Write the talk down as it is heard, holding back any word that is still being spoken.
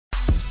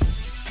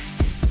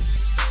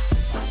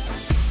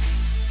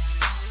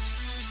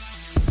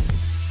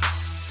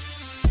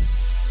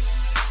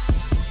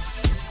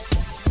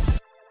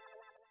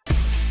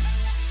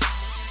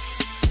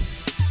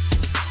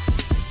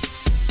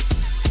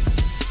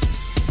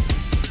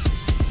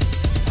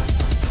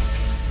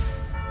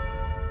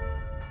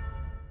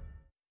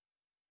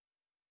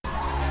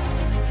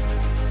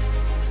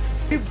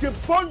they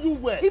burn you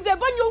well. If they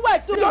burn you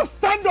well too. Just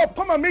stand up,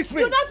 come and meet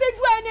me. You don't fit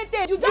do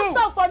anything. You just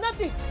talk for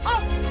nothing.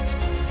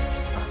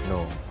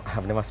 No, I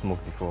have never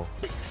smoked before.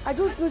 I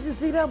just noticed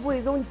that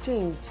boy don't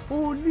change.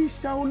 Holy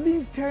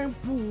Shaolin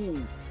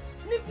Temple.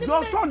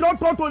 Your son don't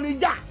talk to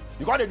Ninja.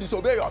 You gotta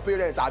disobey your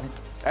parents, Abi.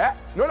 Eh?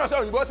 No,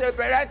 sir. You go say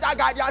parental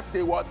guardian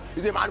say what?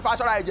 It's a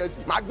manufacturer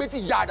agency.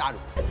 Magbeti Yadan.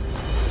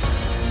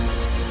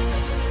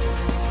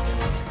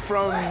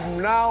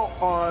 From now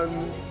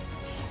on,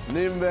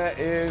 Nimbe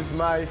is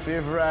my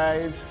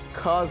favorite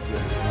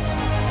cousin.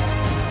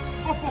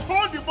 But for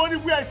all the money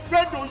we have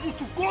spent on you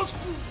to go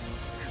school,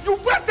 you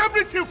waste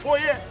everything for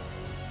here.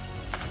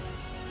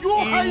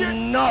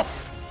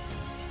 Enough!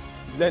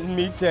 Let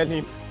me tell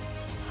him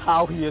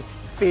how he has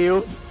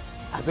failed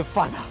as a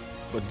father.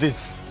 But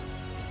this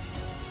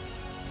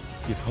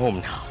is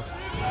home now.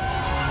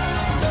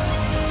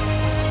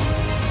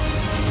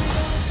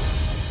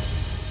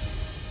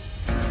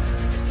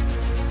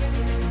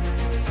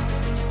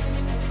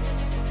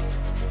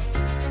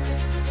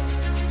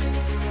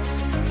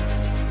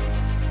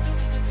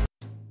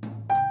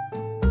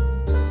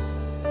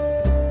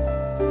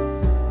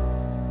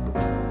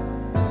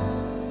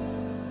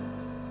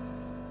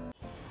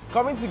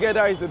 Coming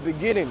together is the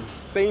beginning,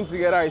 staying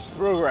together is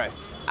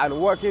progress,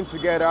 and working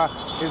together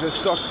is a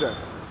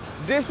success.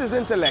 This is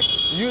Intellect,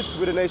 Youth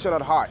with a Nation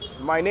at Heart.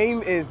 My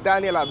name is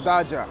Daniel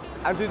Abdaja,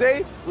 and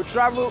today we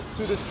travel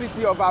to the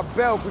city of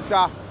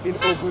Abeokuta in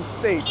Ogun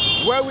State,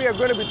 where we are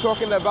going to be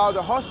talking about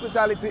the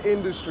hospitality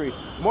industry.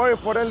 More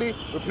importantly,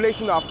 we're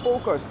placing our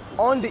focus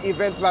on the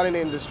event planning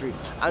industry.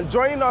 And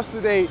joining us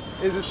today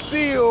is the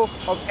CEO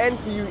of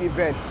NPU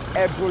Event,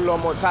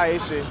 Ebunlomo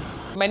Tayese.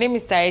 My name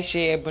is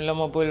Tayese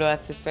Ebunlomo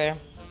Atife,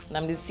 and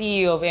I'm the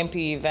CEO of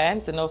NPU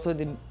Events and also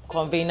the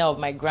convener of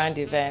my grand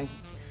event.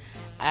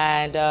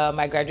 And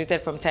I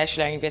graduated from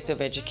Shola University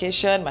of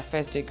Education, my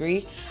first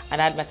degree,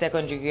 and I had my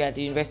second degree at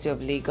the University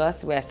of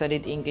Lagos, where I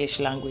studied English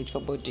language for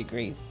both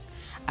degrees.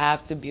 I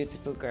have two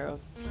beautiful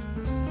girls.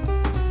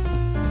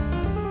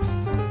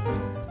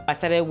 I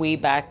started way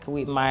back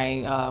with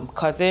my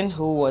cousin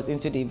who was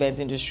into the events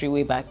industry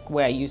way back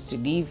where I used to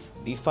live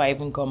before I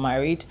even got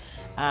married.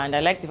 And I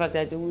like the fact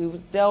that he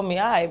would tell me,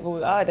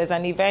 there's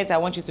an event, I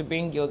want you to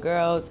bring your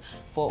girls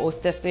for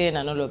hostessing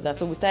and all of that.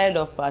 So we started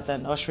off as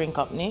an ushering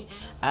company,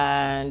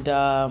 and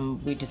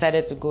we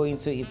decided to go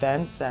into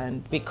events,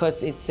 and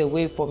because it's a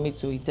way for me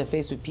to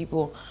interface with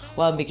people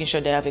while making sure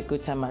they have a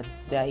good time at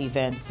their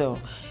event. So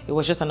it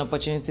was just an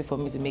opportunity for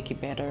me to make it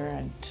better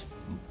and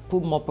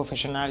put more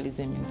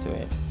professionalism into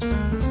it.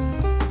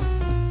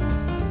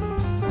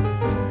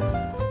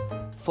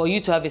 For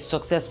you to have a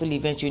successful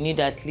event, you need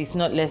at least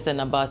not less than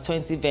about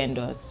 20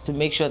 vendors to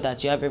make sure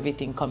that you have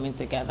everything coming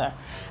together.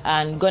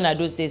 And gone are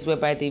those days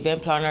whereby the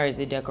event planner is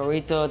the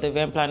decorator, the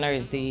event planner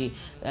is the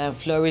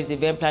florist, the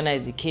event planner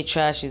is the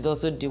caterer, she's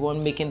also the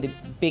one baking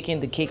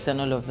the cakes and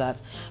all of that.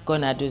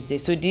 Gone are those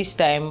days. So this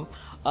time,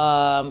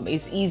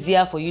 it's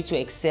easier for you to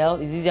excel.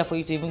 It's easier for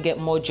you to even get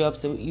more jobs,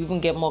 so you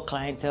even get more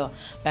clientele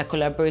by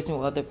collaborating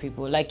with other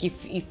people. Like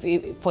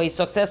if for a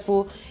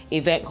successful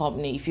event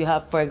company, if you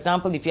have, for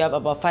example, if you have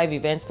about 5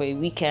 events for a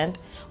weekend,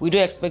 we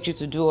don't expect you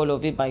to do all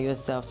of it by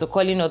yourself. So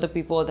calling other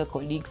people, other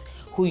colleagues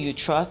who you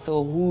trust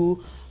or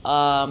who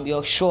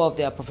you're sure of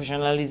their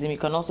professionalism, you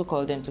can also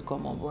call them to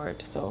come on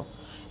board. So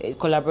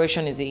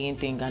collaboration is the in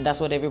thing, and that's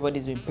what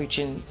everybody's been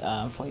preaching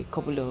for a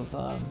couple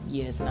of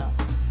years now.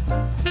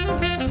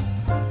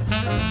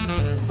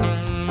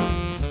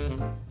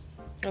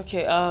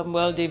 Okay,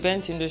 well, the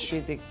event industry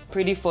is a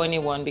pretty funny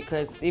one,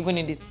 because even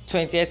in this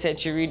 20th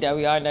century that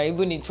we are now,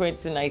 even in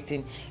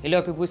 2019, a lot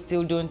of people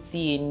still don't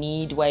see a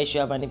need why you should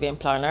have an event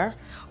planner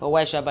or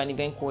why you should have an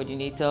event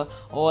coordinator,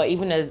 or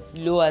even as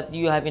low as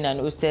you having an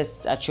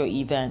hostess at your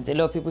event. A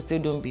lot of people still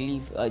don't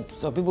believe.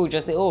 Some people will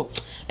just say, oh,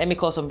 let me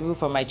call some people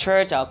from my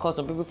church, I'll call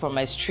some people from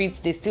my streets.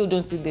 They still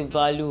don't see the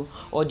value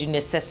or the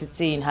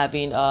necessity in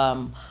having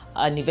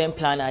an event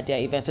planner at their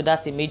event. So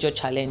that's a major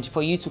challenge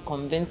for you to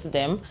convince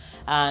them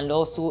and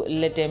also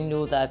let them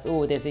know that,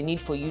 oh, there's a need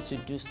for you to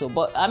do so.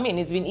 But I mean,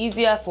 it's been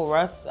easier for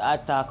us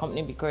at our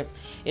company because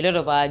a lot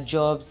of our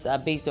jobs are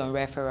based on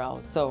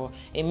referrals. So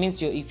it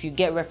means if you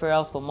get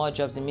referrals for more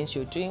jobs, it means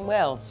you're doing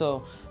well.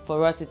 So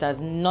for us, it has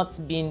not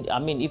been, I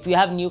mean, if we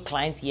have new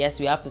clients, yes,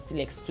 we have to still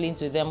explain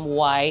to them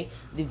why,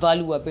 the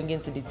value we're bringing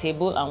to the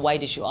table and why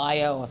they should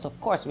hire us. Of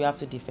course, we have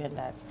to defend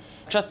that.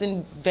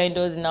 Trusting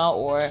vendors now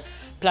or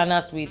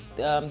planners with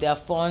their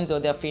funds or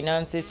their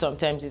finances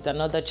sometimes is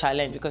another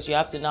challenge, because you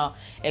have to now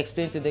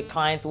explain to the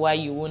clients why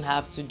you won't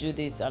have to do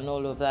this and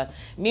all of that.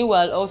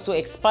 Meanwhile, also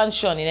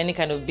expansion in any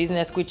kind of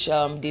business, which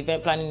the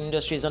event planning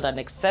industry is not an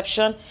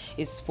exception,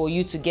 is for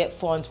you to get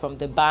funds from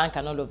the bank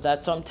and all of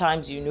that.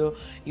 Sometimes, you know,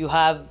 you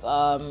have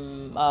a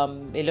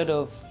lot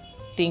of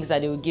things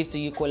that they will give to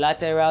you,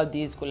 collateral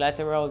this,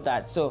 collateral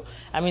that. So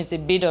I mean, it's a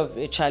bit of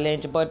a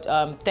challenge, but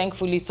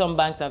thankfully some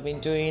banks have been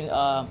doing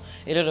a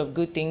lot of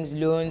good things,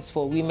 loans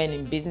for women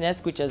in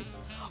business, which has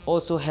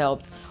also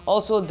helped.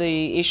 Also,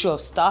 the issue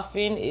of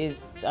staffing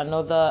is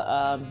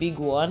another big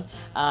one,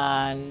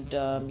 and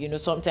you know,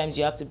 sometimes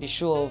you have to be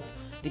sure of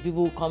the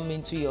people who come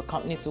into your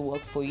company to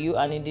work for you.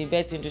 And in the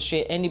event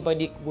industry,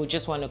 anybody will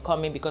just want to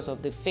come in because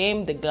of the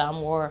fame, the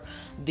glamour,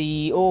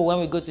 the, oh, when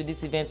we go to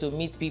this event to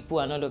meet people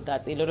and all of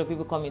that. A lot of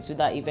people come into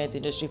that event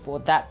industry for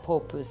that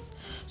purpose.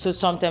 So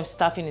sometimes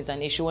staffing is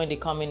an issue when they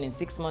come in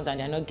 6 months and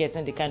they're not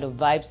getting the kind of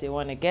vibes they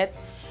want to get.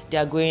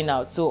 They're going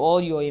out. So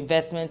all your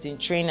investments in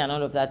training and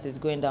all of that is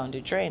going down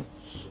the drain.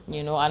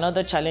 You know,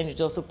 another challenge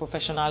is also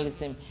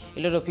professionalism.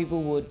 A lot of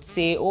people would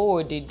say,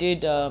 oh, they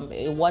did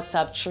a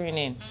WhatsApp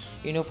training,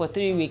 you know, for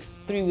 3 weeks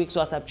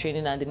WhatsApp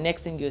training, and the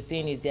next thing you're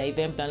seeing is their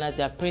event planners,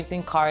 they're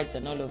printing cards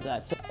and all of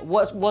that. So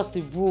what's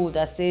the rule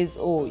that says,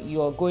 oh,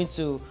 you're going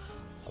to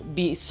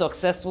be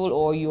successful,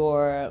 or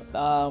you're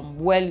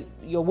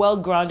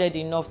well-grounded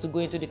enough to go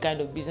into the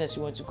kind of business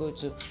you want to go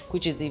to,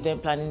 which is the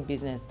event planning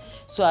business.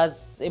 So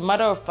as a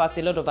matter of fact,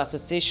 a lot of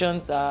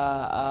associations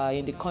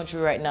in the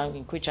country right now,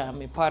 in which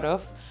I'm a part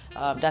of,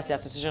 that's the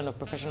Association of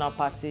Professional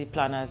Party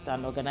Planners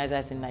and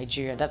Organizers in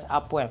Nigeria, that's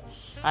APWEM.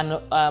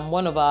 And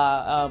one of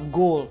our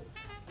goal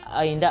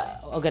in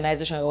that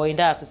organization or in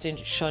that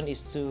association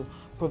is to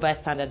provide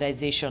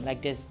standardization.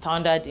 Like there's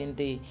standard in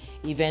the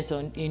event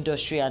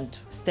industry and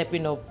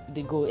stepping up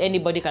the goal.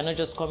 Anybody cannot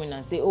just come in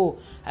and say, oh,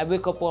 I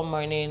wake up one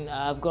morning,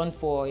 I've gone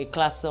for a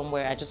class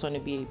somewhere, I just want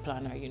to be a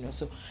planner, you know.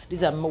 So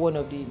these are one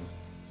of the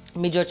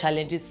major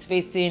challenges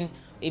facing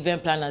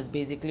event planners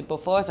basically.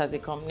 But for us as a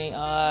company,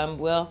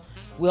 well,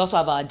 we also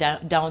have our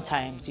down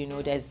times, you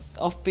know. There's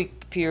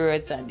off-peak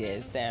periods and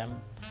there's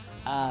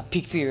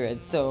peak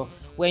periods. So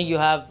when you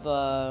have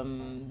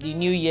the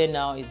new year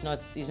now, it's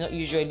not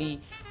usually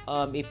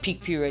a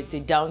peak period, it's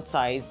a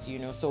downsize, you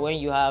know. So when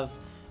you have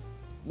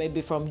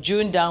maybe from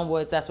June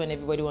downwards, that's when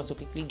everybody wants to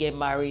quickly get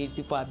married,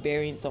 people are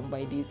burying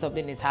somebody,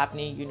 something is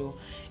happening, you know.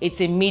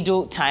 It's a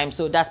middle time,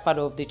 so that's part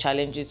of the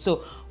challenges.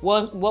 So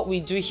what we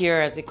do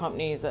here as a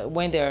company is that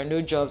when there are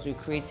no jobs, we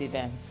create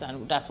events,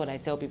 and that's what I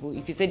tell people.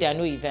 If you say there are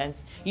no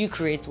events, you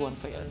create one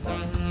for yourself.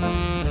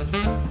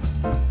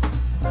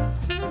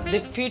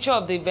 The future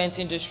of the event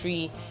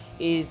industry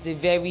is a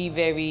very,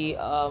 very,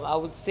 I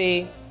would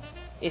say,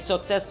 a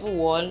successful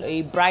one,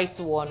 a bright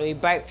one, or a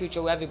bright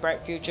future. We have a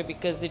bright future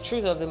because the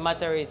truth of the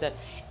matter is that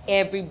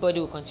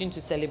everybody will continue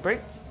to celebrate.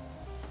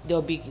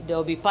 There'll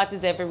be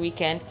parties every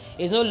weekend.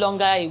 It's no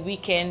longer a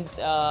weekend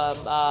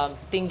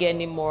thing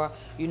anymore.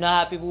 You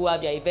now have people who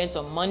have their events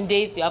on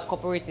Mondays. You have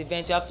corporate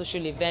events. You have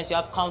social events. You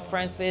have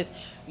conferences.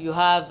 You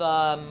have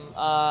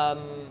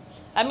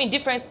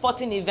different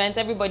sporting events.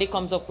 Everybody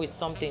comes up with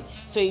something.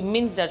 So it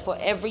means that for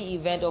every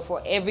event or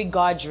for every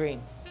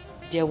gathering,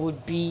 there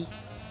would be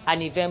an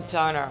event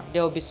planner.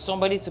 There will be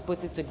somebody to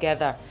put it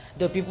together.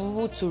 There will be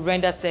people to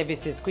render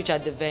services, which are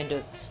the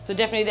vendors. So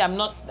definitely, I'm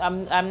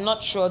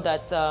not sure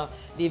that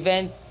the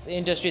events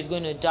industry is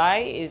going to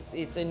die.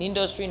 It's an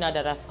industry now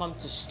that has come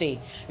to stay.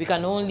 We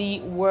can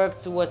only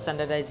work towards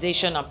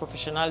standardization and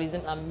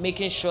professionalism and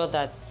making sure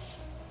that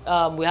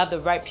we have the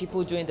right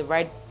people doing the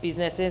right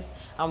businesses,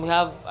 and we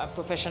have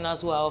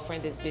professionals who are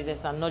offering this business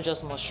and not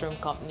just mushroom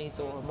companies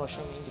or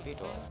mushroom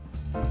individuals.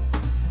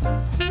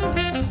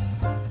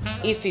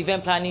 If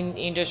event planning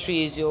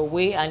industry is your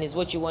way and is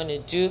what you want to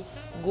do,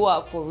 go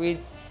out for it.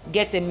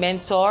 Get a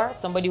mentor,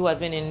 somebody who has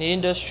been in the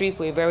industry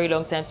for a very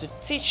long time, to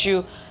teach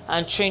you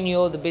and train you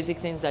all the basic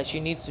things that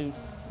you need to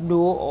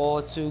know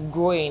or to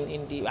grow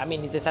in the,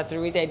 it's a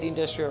saturated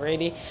industry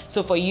already.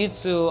 So for you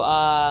to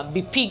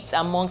be picked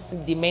amongst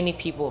the many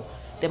people,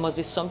 there must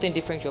be something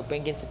different you're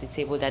bringing to the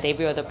table that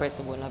every other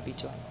person will not be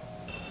doing.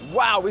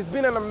 Wow, it's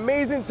been an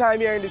amazing time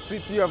here in the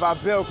city of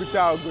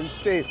Abeokuta, Ogun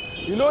State.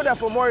 You know that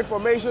for more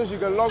information, you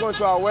can log on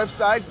to our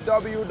website,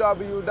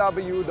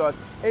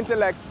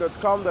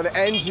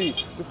 www.intellect.com.ng,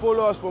 to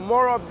follow us for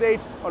more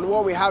updates on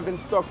what we have in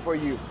stock for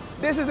you.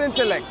 This is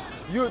Intellect,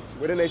 youth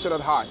with a nation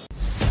at heart.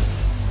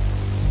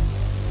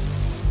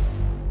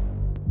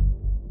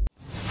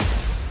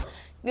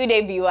 Good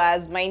day,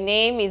 viewers. My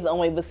name is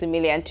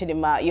Onwebusimili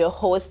Antudima, your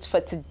host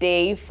for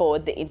today for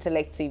the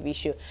Intellect TV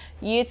show,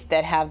 Youths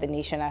That Have the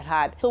Nation at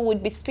Heart. So we'll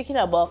be speaking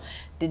about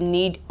the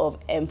need of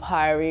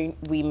empowering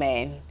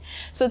women.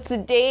 So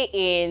today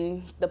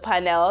in the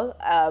panel,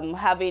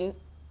 having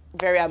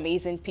very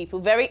amazing people,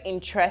 very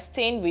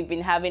interesting. We've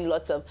been having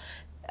lots of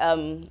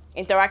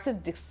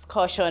interactive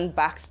discussion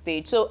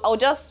backstage. So I'll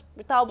just,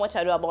 without much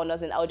ado about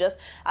nothing, I'll just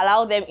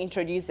allow them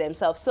introduce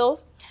themselves. So,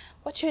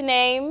 what's your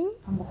name?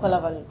 I'm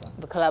Bukola Balogun.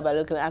 Bukola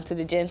Balogun. And to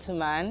the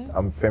gentleman.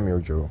 I'm Femi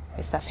Ojo.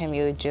 Mr.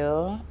 Femi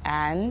Ojo.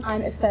 And?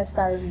 I'm Ife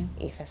Sarumi.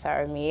 Ife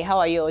Sarumi. How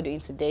are you all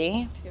doing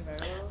today? Very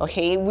well.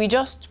 Okay, we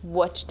just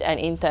watched an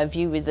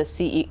interview with the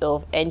CEO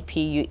of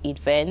NPU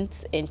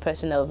Events in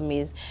person of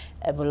Ms.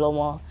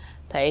 Ebunlomo,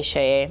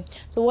 Tayese.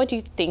 So what do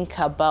you think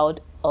about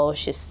all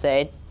she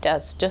said?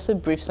 That's just a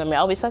brief summary.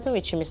 I'll be starting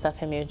with you, Mr.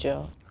 Femi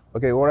Ojo.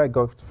 Okay, what I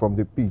got from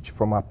her pitch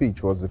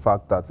was the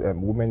fact that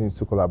women need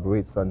to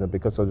collaborate, and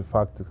because of the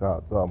fact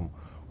that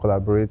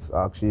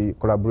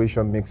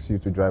collaboration makes you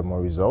to drive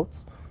more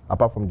results.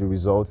 Apart from the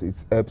results,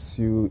 it helps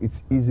you,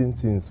 it's easing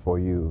things for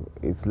you.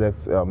 It's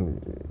less,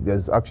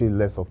 there's actually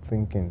less of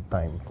thinking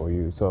time for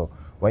you. So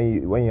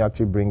when you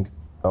actually bring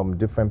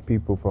different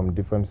people from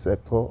different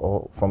sector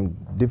or from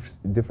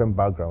different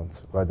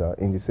backgrounds, rather,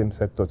 in the same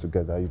sector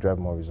together, you drive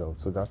more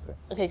results. So that's it.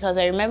 Okay, because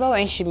I remember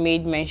when she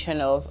made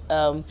mention of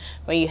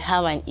when you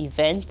have an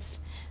event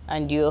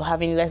and you're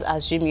having, let's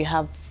assume you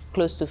have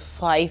close to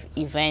 5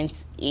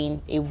 events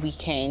in a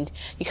weekend.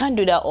 You can't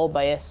do that all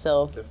by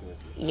yourself. Definitely.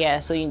 Yeah,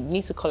 so you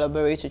need to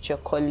collaborate with your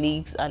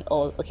colleagues and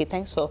all. Okay,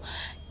 thanks for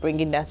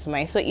bringing that to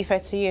mind. So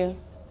Ife, to you.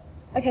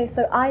 Okay,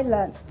 so I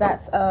learned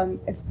that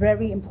it's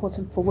very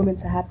important for women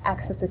to have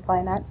access to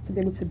finance to be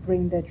able to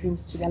bring their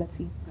dreams to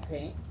reality.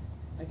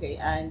 Okay,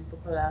 and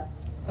Bukola.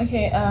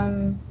 Okay,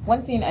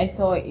 one thing I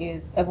saw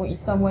is Ebon is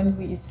someone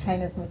who is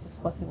trying as much as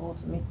possible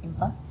to make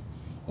impact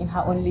in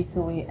her own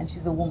little way, and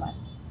she's a woman.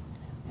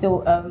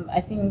 So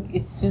I think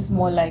it's just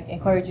more like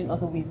encouraging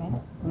other women,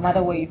 no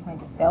matter where you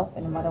find yourself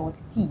and no matter what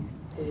it is.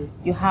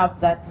 You have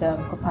that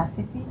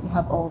capacity, you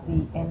have all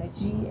the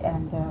energy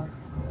and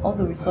all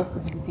the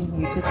resources within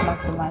you, just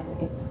maximize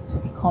it to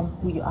become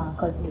who you are,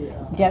 because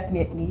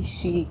definitely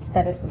she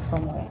started from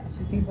somewhere and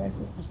she's doing very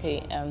good.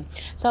 Okay,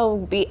 so I'll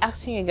be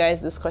asking you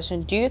guys this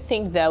question. Do you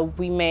think that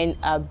women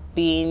are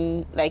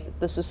being, like,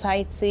 the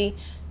society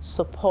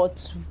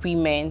supports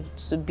women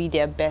to be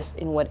their best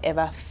in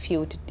whatever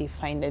field they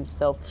find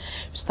themselves,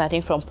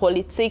 starting from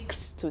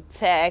politics to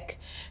tech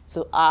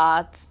to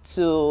art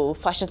to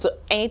fashion to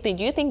anything?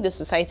 Do you think the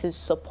society is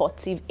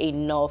supportive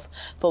enough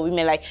for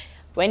women? Like,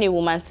 when a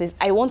woman says,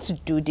 I want to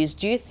do this,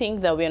 do you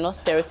think that we're not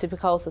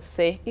stereotypical to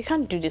say, you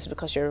can't do this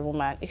because you're a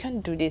woman, you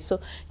can't do this?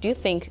 So do you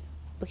think,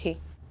 okay,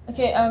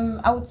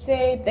 I would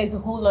say there's a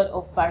whole lot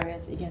of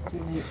barriers against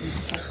women in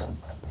different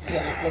forms.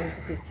 Yes, let me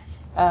put it.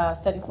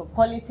 Starting from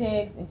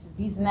politics, into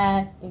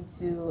business,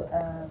 into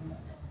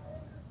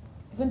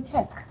even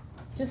tech,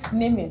 just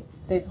name it.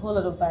 There's a whole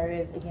lot of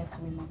barriers against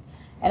women.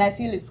 And I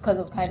feel it's because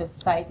of kind of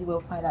society where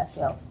we find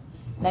ourselves.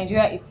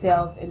 Nigeria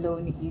itself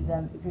alone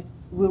is,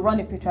 we run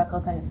a patriarchal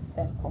kind of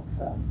system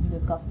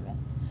of government.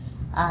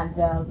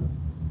 And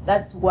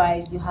that's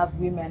why you have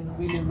women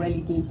really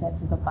relegated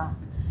to the back.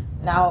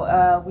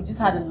 Now, we just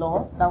had a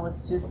law that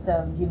was just,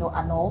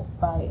 annulled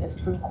by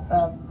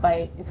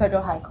a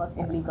federal high court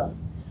in Lagos.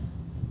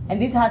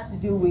 And this has to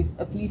do with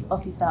a police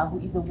officer who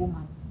is a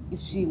woman.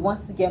 If she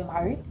wants to get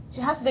married,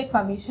 she has to take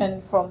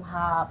permission from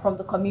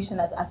the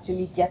commissioner to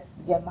actually get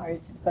to get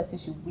married to the person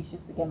she wishes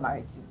to get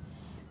married to.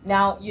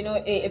 Now,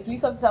 a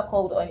police officer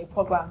called on a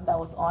program that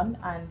was on,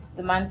 and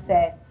the man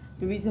said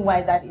the reason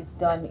why that is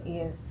done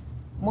is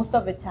most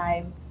of the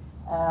time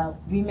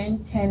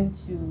women tend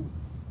to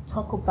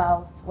talk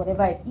about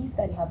whatever it is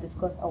that they have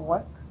discussed at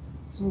work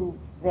to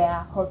their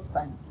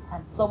husbands,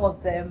 and some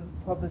of them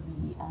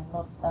probably are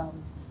not.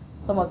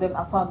 Some of them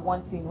are found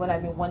wanting. When I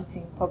mean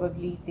wanting,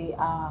 probably they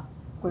are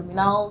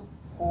criminals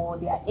or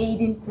they are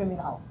aiding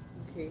criminals.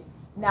 okay,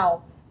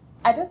 Now,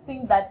 I don't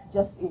think that's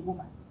just a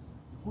woman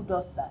who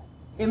does that.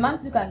 A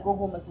man too can go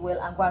home as well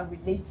and go and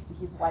relate to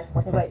his wife,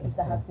 whatever it is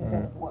that has been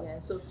done at work. yeah,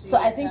 so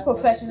I think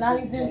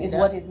professionalism is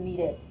what is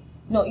needed.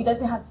 No, it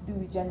doesn't have to do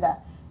with gender.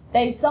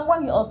 There is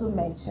someone you also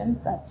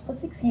mentioned that for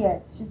 6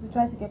 years she's been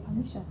trying to get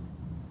permission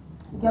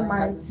to get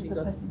married to the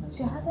person.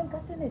 She hasn't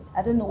gotten it.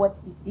 I don't know what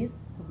it is,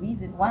 the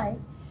reason why.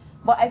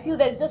 But I feel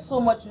there's just so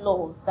much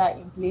laws that are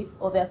in place,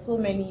 or there are so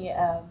many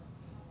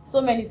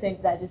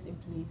things that are just in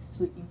place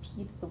to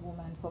impede the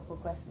woman from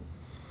progressing.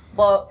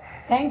 But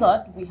thank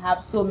God we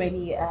have so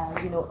many,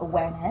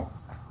 awareness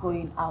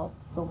going out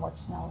so much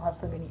now. We have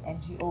so many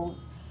NGOs.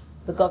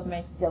 The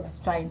government itself is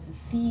trying to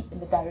see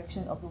in the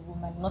direction of the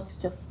woman, not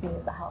just being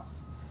in the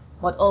house,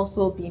 but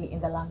also being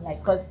in the limelight.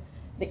 Because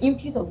the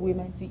input of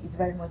women too is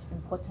very much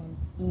important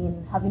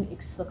in having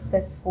a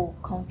successful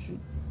country,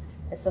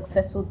 a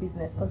successful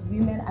business, because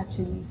women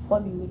actually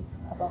formulate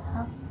about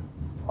half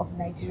of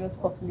Nigeria's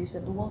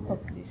population, the world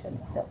population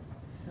itself.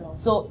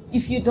 So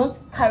if you don't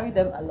carry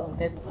them along,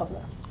 there's a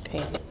problem.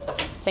 okay.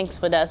 Thanks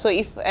for that. So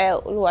if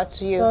what's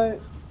to you?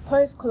 So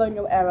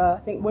post-colonial era,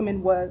 I think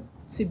women were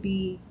to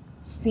be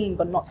seen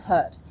but not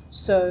heard.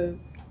 So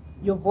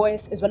your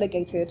voice is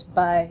relegated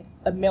by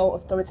a male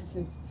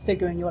authoritative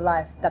figure in your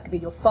life. That could be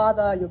your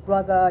father, your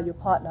brother, your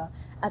partner.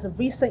 As of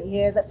recent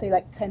years, let's say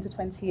like 10 to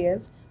 20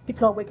 years,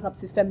 people are waking up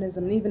to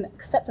feminism and even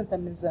accepting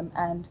feminism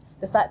and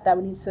the fact that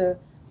we need to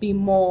be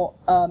more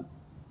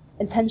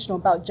intentional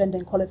about gender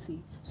equality.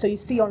 So you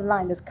see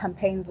online there's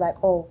campaigns like,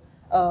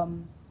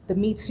 the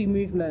Me Too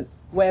movement,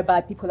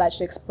 whereby people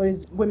actually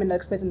women are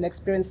exposing their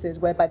experiences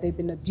whereby they've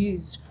been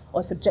abused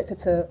or subjected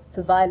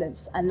to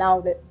violence. And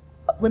now that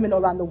women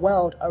around the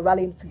world are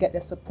rallying to get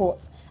their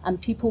support.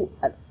 And people,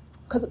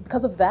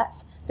 because of that,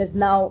 there's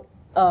now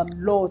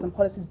laws and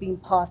policies being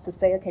passed to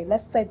say, okay,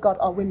 let's safeguard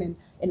our women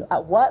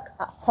at work,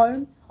 at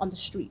home, on the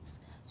streets.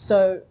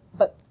 So,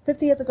 but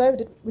 50 years ago,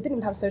 we didn't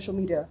even have social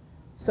media.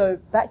 So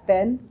back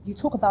then, you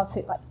talk about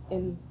it like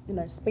in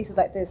spaces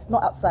like this,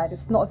 not outside.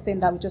 It's not a thing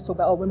that we just talk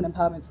about, women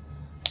empowerment.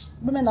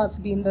 Women are to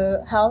be in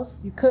the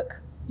house, you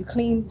cook, you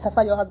clean, you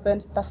satisfy your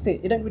husband, that's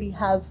it. You don't really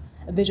have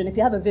a vision. If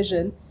you have a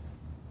vision,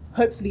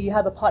 hopefully you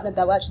have a partner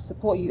that will actually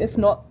support you. If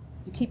not,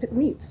 you keep it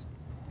mute,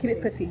 keep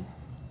it pretty.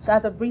 So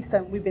as of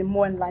recent, we've been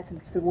more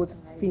enlightened towards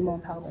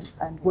female empowerment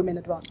and women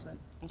advancement.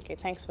 Okay,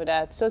 thanks for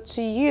that. So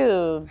to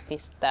you,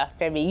 Mr.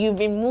 Femi, you've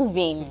been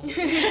moving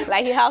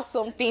like you have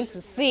something to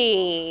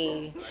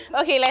say.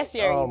 Okay, let's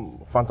hear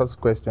it.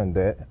 Fantastic question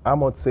there. I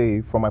would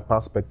say, from my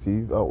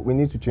perspective, we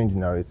need to change the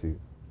narrative.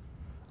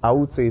 I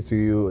would say to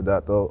you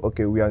that,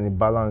 okay, we are in a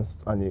balanced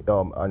and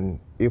an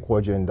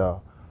equal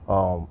gender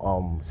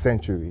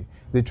century.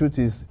 The truth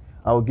is,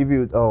 I will give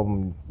you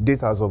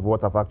data of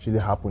what have actually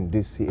happened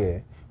this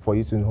year for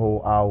you to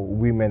know how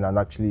women are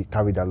actually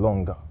carried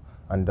along,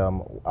 and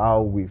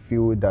how we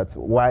feel that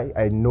why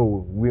I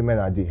know women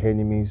are the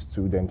enemies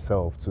to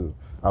themselves too.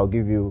 I'll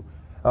give you,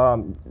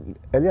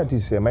 earlier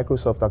this year,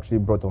 Microsoft actually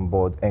brought on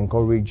board,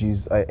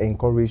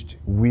 encouraged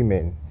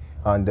women,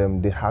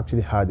 and they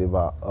actually had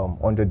about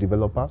 100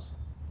 developers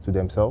to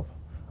themselves.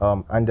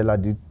 Andela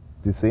did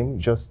the same,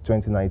 just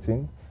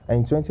 2019. And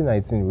in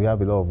 2019, we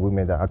have a lot of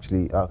women that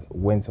actually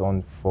went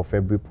on for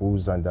February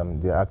pools,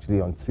 and they're actually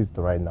on seat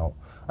right now.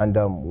 And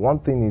one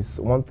thing is,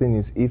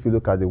 if you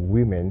look at the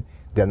women,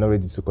 they are not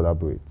ready to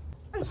collaborate.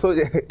 So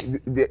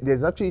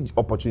there's actually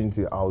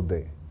opportunity out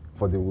there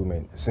for the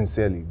women.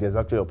 Sincerely, there's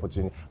actually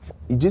opportunity.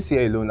 This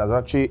year alone has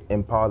actually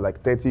empowered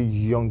like 30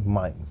 young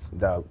minds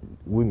that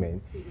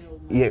women,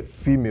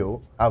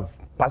 female, have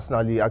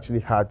personally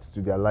actually had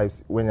to their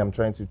lives when I'm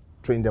trying to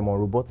train them on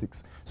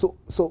robotics. So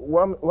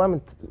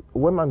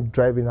when I'm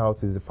driving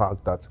out is the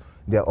fact that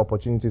there are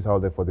opportunities out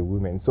there for the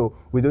women. So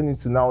we don't need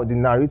to now, the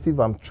narrative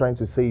I'm trying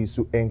to say is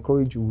to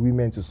encourage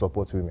women to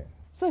support women.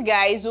 So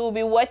guys, we'll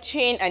be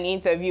watching an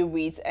interview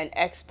with an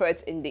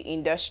expert in the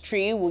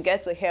industry. We'll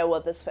get to hear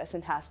what this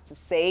person has to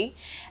say.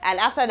 And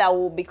after that,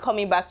 we'll be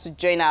coming back to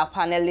join our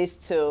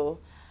panelists to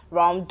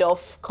round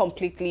off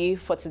completely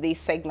for today's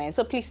segment.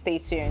 So please stay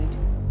tuned.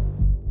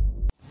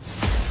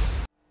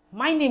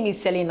 My name is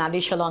Shola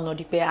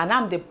Onipide, and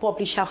I'm the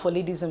publisher for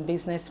Ladies in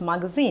Business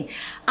magazine.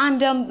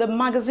 And the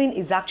magazine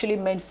is actually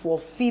meant for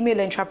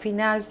female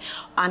entrepreneurs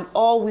and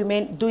all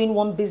women doing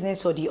one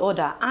business or the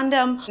other.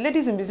 And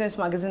Ladies in Business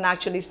magazine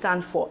actually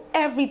stands for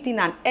everything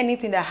and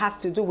anything that has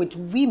to do with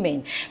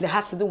women, that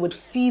has to do with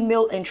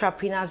female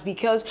entrepreneurs,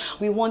 because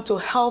we want to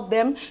help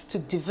them to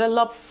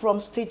develop from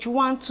stage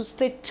 1 to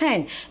stage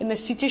 10 in a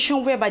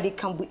situation whereby they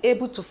can be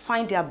able to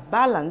find their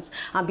balance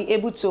and be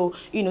able to,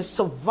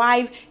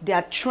 survive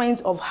their trends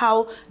of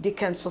how they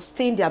can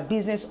sustain their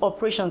business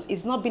operations.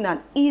 It's not been an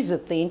easy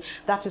thing.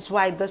 That is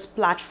why this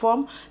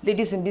platform,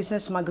 Ladies in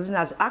Business magazine,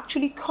 has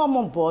actually come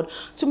on board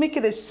to make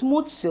it a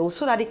smooth sail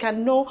so that they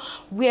can know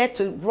where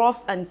to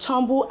rough and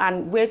tumble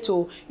and where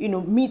to,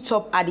 meet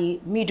up at the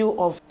middle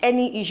of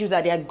any issue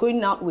that they are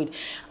going out with.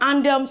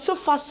 And so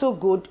far so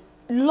good.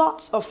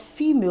 Lots of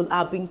female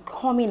have been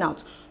coming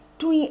out,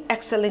 doing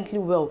excellently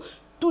well,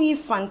 doing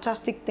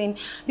fantastic thing,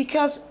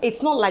 because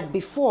it's not like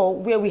before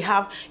where we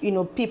have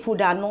people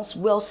that are not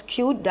well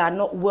skilled, that are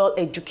not well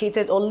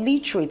educated or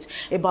literate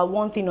about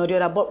one thing or the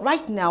other. But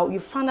right now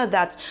you find out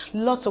that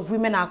lots of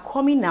women are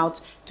coming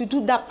out to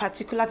do that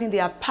particular thing they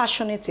are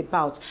passionate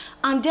about,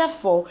 and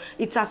therefore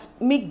it has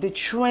made the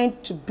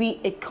trend to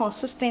be a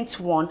consistent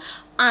one.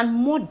 And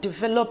more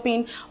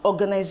developing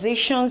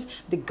organizations,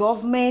 the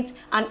government,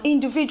 and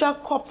individual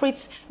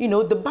corporates,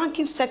 the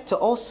banking sector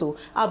also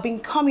have been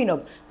coming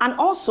up. And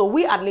also,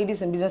 we at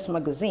Ladies in Business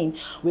magazine,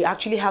 we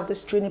actually have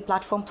this training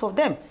platform for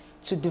them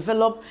to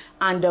develop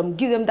and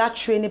give them that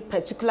training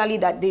particularly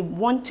that they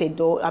wanted,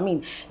 or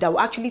that will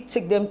actually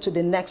take them to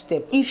the next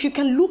step. If you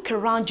can look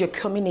around your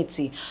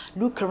community,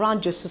 look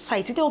around your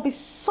society, there will be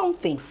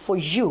something for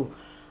you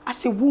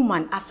as a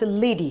woman, as a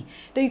lady,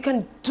 that you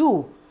can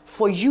do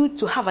for you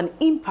to have an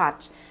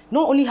impact.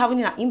 Not only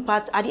having an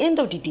impact, at the end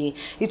of the day,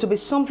 it will be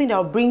something that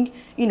will bring,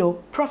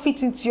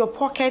 profit into your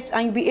pocket,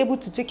 and you'll be able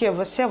to take care of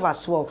yourself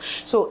as well.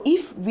 So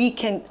if we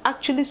can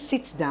actually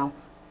sit down,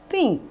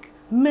 think,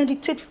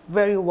 meditate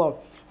very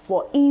well,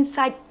 for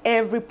inside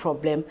every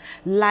problem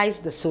lies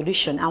the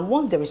solution. And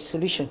once there is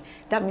solution,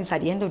 that means at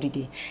the end of the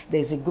day,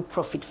 there's a good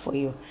profit for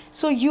you.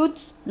 So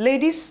youths,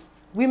 ladies,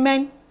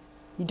 women,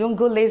 you don't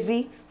go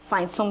lazy,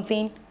 find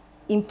something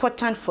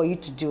important for you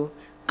to do,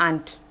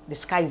 and the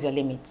sky is your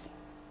limit.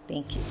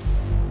 Thank you.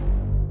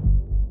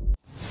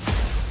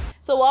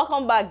 So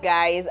welcome back,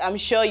 guys. I'm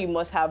sure you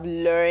must have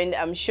learned.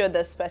 I'm sure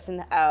this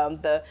person,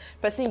 the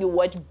person you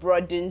watch,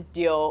 broadened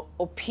your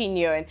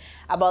opinion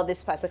about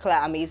this particular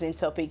amazing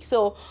topic.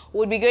 So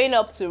we'll be going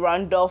up to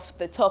round off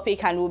the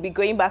topic, and we'll be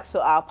going back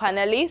to our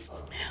panelists.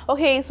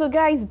 Okay, so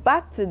guys,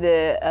 back to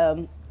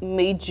the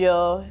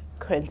major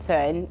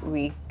concern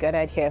we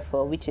gathered here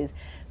for, which is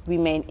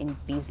women in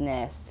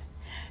business.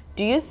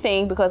 Do you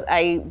think, because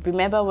I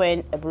remember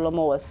when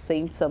Ebunlomo was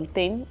saying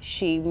something,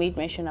 she made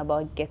mention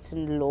about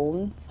getting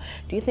loans.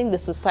 Do you think the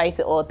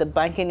society or the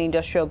banking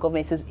industry or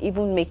government is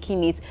even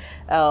making it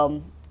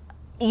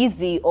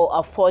easy or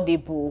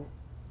affordable,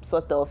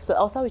 sort of? So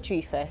I'll start with you,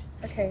 Ife.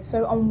 Okay,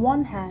 so on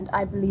one hand,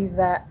 I believe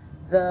that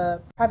the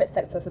private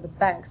sector, so the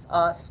banks,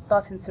 are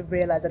starting to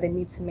realize that they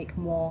need to make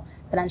more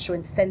financial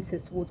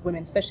incentives towards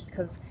women, especially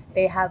because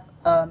they have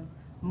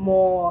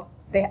more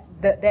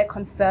their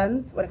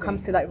concerns when it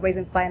comes to like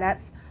raising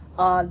finance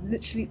are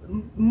literally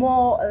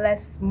more or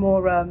less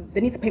more.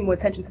 They need to pay more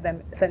attention to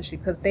them essentially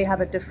because they have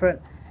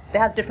different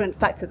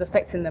factors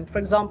affecting them. For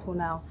example,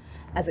 now,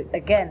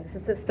 again,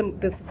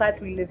 the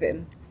society we live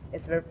in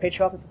is a very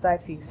patriarchal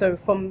society. So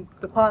from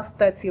the past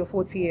 30 or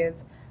 40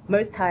 years,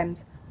 most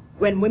times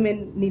when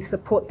women need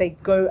support, they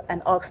go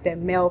and ask their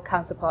male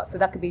counterparts. So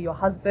that could be your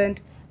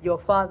husband, your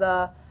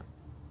father.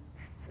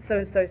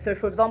 So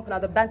for example, now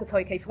the bank will tell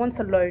you, okay, if you want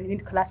a loan, you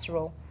need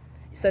collateral.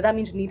 So that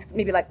means you need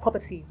maybe like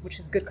property, which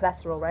is good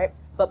collateral, right?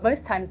 But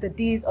most times the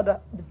deed of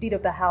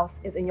the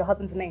house is in your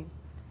husband's name.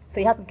 So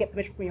you have to get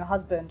permission from your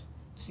husband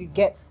to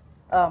get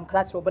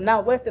collateral. But now,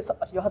 what if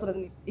your husband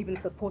doesn't even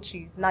support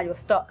you? Now you're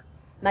stuck.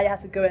 Now you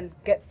have to go and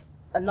get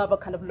another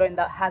kind of loan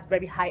that has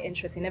very high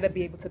interest. You'll never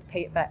be able to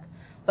pay it back.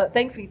 But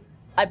thankfully,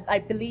 I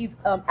believe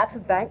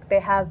Access Bank, they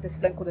have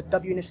this loan called the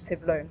W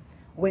Initiative loan,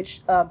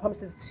 which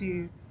promises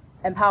to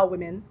empower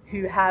women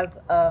who have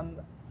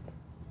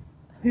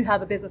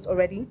a business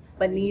already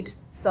but need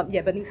some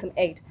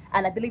aid.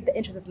 And I believe the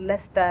interest is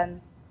less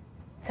than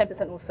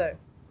 10% or so.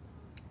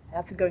 I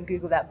have to go and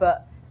Google that.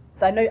 But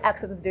so I know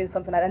Access is doing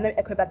something like that. I know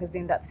EcoBank is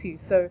doing that too.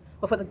 So,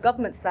 but for the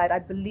government side, I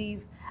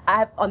believe,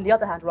 on the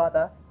other hand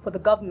rather, for the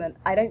government,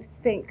 I don't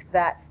think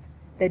that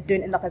they're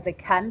doing enough as they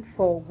can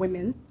for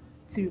women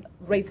to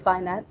raise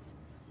finance,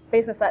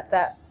 based on the fact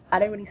that I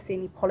don't really see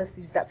any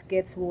policies that's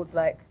geared towards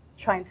like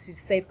trying to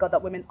safeguard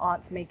that women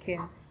aren't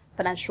making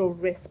financial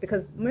risks,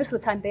 because most of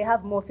the time they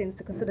have more things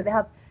to consider. They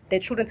have their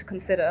children to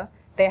consider.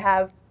 They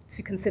have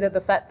to consider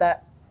the fact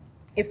that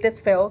if this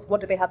fails,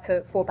 what do they have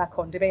to fall back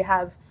on? Do they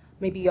have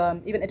maybe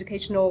even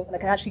educational, that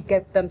can actually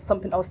give them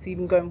something else to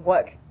even go and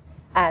work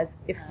as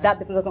if that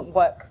business doesn't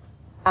work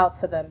out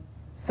for them?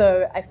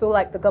 So I feel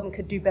like the government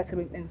could do better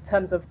in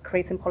terms of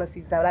creating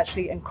policies that would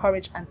actually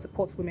encourage and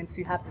support women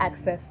to have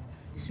access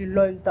to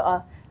loans that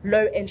are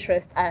low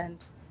interest and,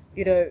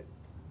 you know,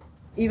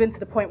 even to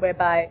the point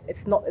whereby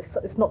it's not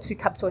too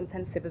capital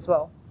intensive as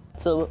well.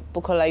 So,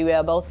 Bukola, you were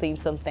about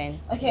saying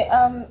something. Okay,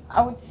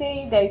 I would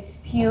say there's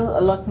still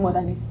a lot more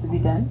that needs to be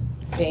done.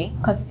 Okay.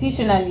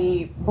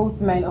 Constitutionally,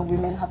 both men and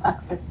women have the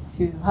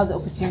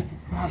opportunity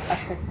to have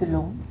access to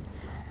loans.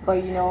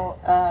 But you know,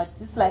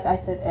 just like I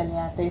said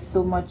earlier, there's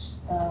so much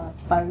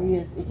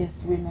barriers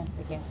against women.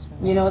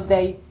 You know,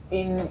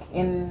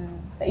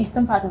 in the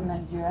eastern part of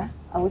Nigeria,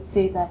 I would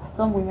say that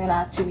some women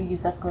are actually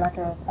used as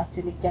collateral to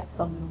actually get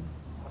some loans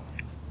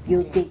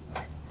till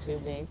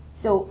date.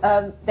 So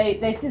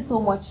there's still so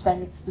much that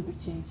needs to be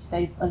changed.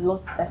 There is a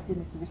lot that still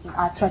needs to be changed.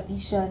 Our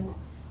tradition,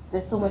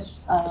 there's so much.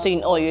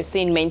 So you're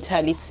saying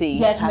mentality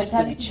has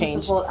to be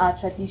changed. First of all, our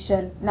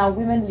tradition. Now,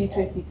 women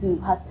literacy too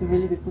has to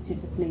really be put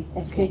into place,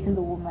 educating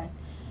the woman.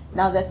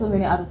 Now, there's so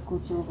many out-of-school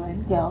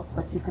children, girls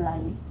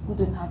particularly, who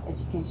don't have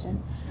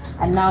education.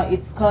 And now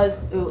it's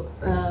because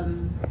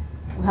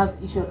we have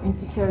issue of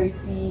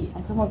insecurity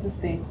and some of those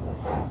things.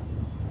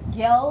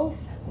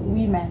 Girls,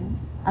 women,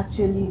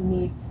 actually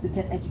need to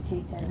get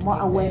educated. More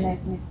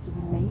awareness needs to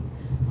be made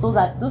so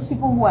that those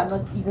people who are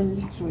not even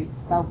literate,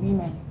 that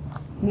women,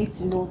 need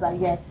to know that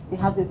yes, they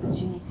have the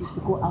opportunity to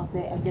go out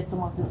there and get some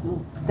of those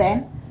loans.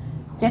 Then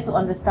get to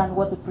understand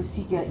what the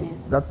procedure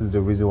is. That is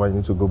the reason why you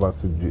need to go back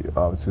to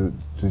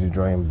the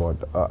drawing board.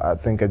 I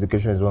think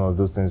education is one of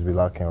those things we're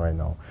lacking right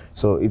now.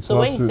 So it's so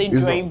not when you say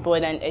drawing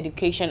board and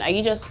education, are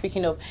you just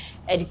speaking of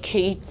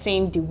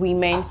educating the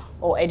women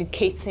or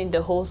educating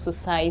the whole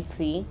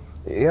society?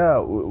 Yeah,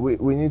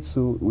 we need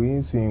to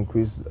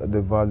increase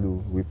the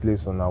value we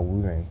place on our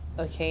women.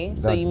 Okay,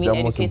 so you mean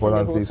educating most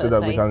importantly, the whole so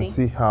that we can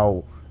see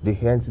how the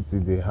entity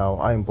they have,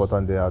 how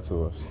important they are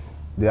to us.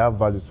 They have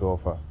value to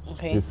offer.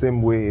 Okay. The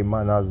same way a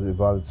man has the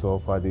value to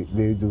offer,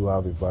 they do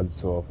have a value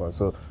to offer.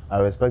 So I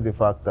respect the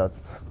fact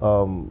that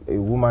a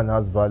woman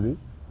has value.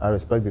 I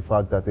respect the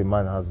fact that a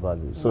man has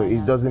value. So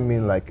it doesn't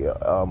mean like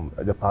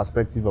the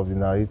perspective of the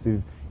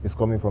narrative is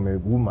coming from a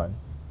woman.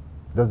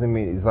 Doesn't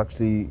mean it's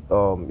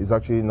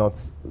actually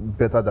not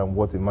better than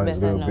what a man is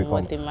going to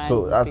become.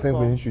 So I think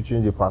we need to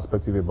change the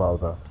perspective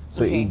about that.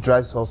 So it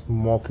drives us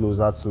more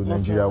closer to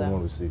Nigeria we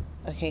want to see.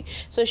 Okay.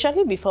 So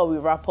shortly before we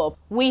wrap up,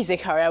 who is a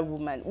career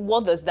woman?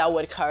 What does that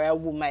word career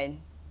woman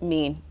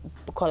mean,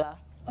 Bukola?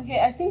 Okay,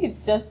 I think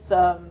it's just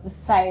the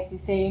society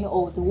saying,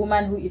 oh, the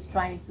woman who is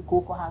trying to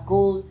go for her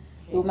goal,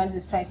 the woman who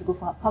is trying to go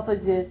for her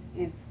purposes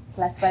is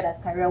classified as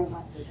career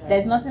woman.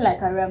 There's nothing like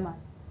career man.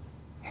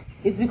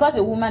 It's because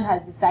a woman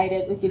has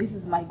decided, okay, this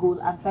is my goal,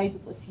 I'm trying to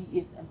pursue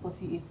it and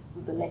pursue it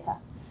to the letter.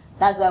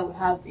 That's why we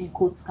have, in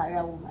quotes,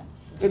 career woman.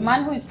 A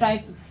man who is trying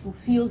to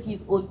fulfill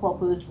his own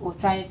purpose or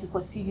trying to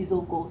pursue his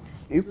own goals.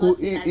 It could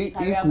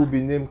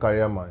be named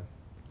career man.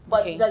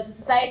 But does the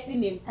society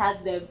name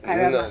tag them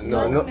career man?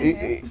 No.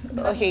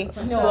 Okay.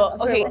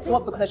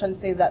 What Bukola is trying to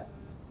say is that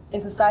in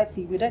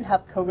society we don't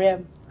have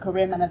career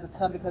man as a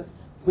term, because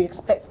we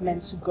expect men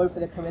to go for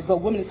their careers, but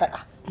women is like,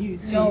 you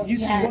two want to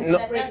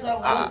break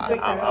that's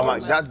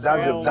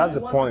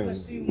the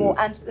point. More.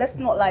 And let's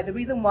not lie, the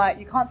reason why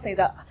you can't say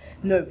that,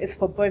 no, it's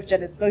for both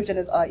genders. Both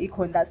genders are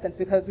equal in that sense,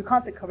 because we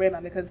can't say career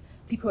man, because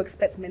people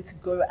expect men to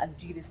go and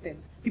do these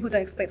things. People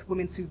don't expect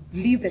women to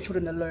leave their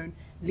children alone,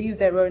 leave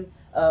their own,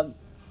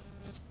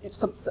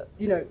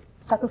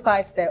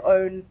 sacrifice their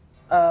own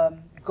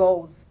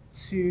goals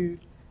to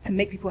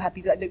make people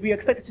happy. Like, we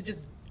expect it to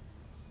just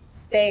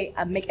stay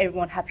and make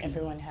everyone happy.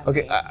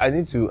 Okay, I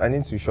need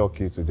to shock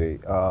you today.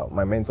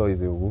 My mentor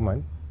is a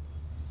woman,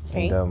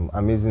 and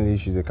amazingly,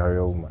 she's a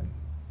career woman,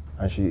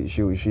 and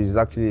she's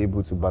actually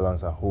able to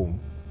balance her home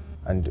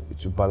and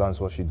to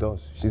balance what she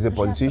does. She's a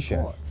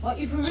politician.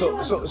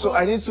 So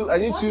I need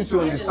you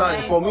to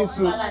understand. For me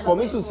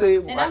to say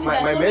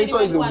my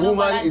mentor is a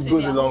woman, it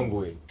goes a long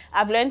way.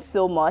 I've learned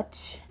so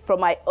much. From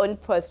my own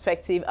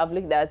perspective, I've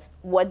looked at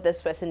what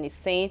this person is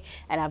saying,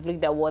 and I've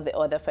looked at what the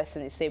other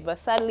person is saying. But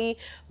sadly,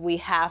 we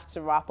have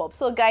to wrap up.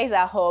 So guys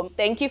at home,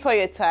 thank you for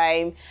your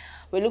time.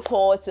 We look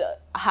forward to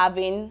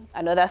having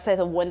another set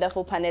of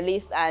wonderful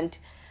panelists, and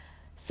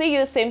see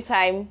you same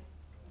time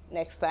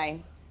next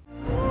time.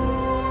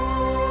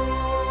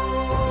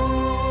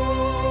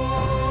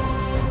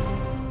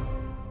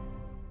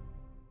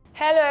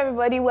 Hello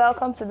everybody,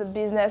 welcome to the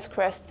Business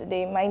Crest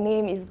today. My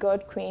name is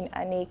God Queen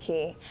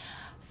Aneke.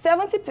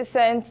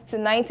 70% to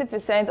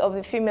 90% of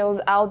the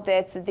females out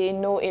there today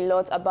know a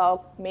lot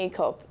about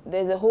makeup.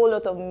 There's a whole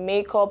lot of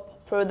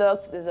makeup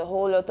products, there's a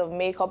whole lot of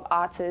makeup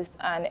artists,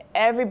 and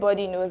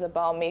everybody knows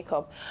about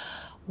makeup.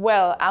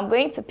 Well, I'm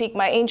going to pick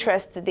my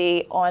interest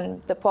today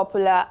on the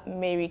popular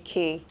Mary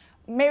Kay.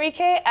 Mary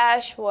Kay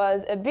Ash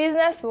was a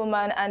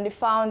businesswoman and the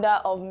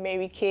founder of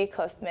Mary Kay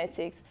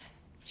Cosmetics.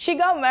 She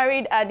got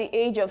married at the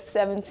age of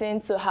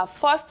 17 to her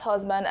first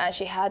husband, and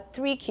she had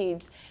 3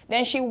 kids.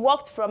 Then she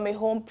worked from a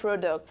home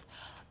product.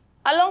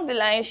 Along the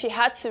line, she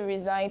had to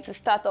resign to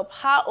start up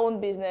her own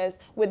business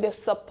with the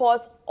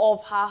support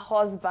of her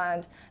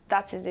husband.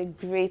 That is a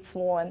great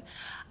one.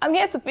 I'm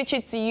here to pitch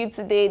it to you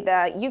today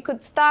that you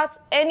could start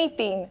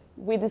anything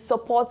with the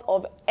support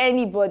of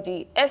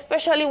anybody,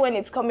 especially when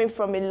it's coming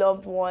from a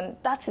loved one.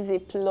 That is a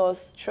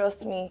plus,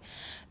 trust me.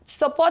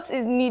 Support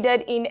is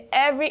needed in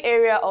every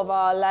area of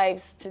our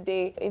lives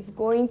today. It's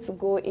going to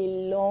go a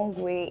long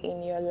way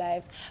in your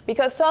lives,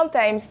 because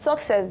sometimes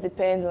success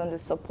depends on the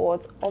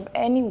support of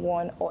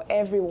anyone or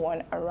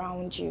everyone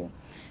around you.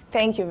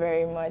 Thank you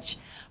very much.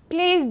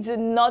 Please do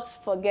not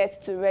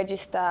forget to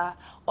register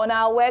on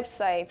our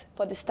website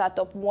for the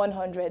Startup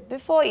 100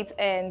 before it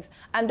ends.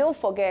 And don't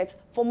forget,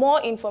 for more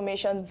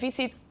information,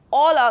 visit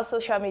all our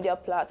social media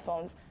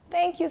platforms.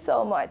 Thank you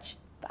so much.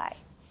 Bye.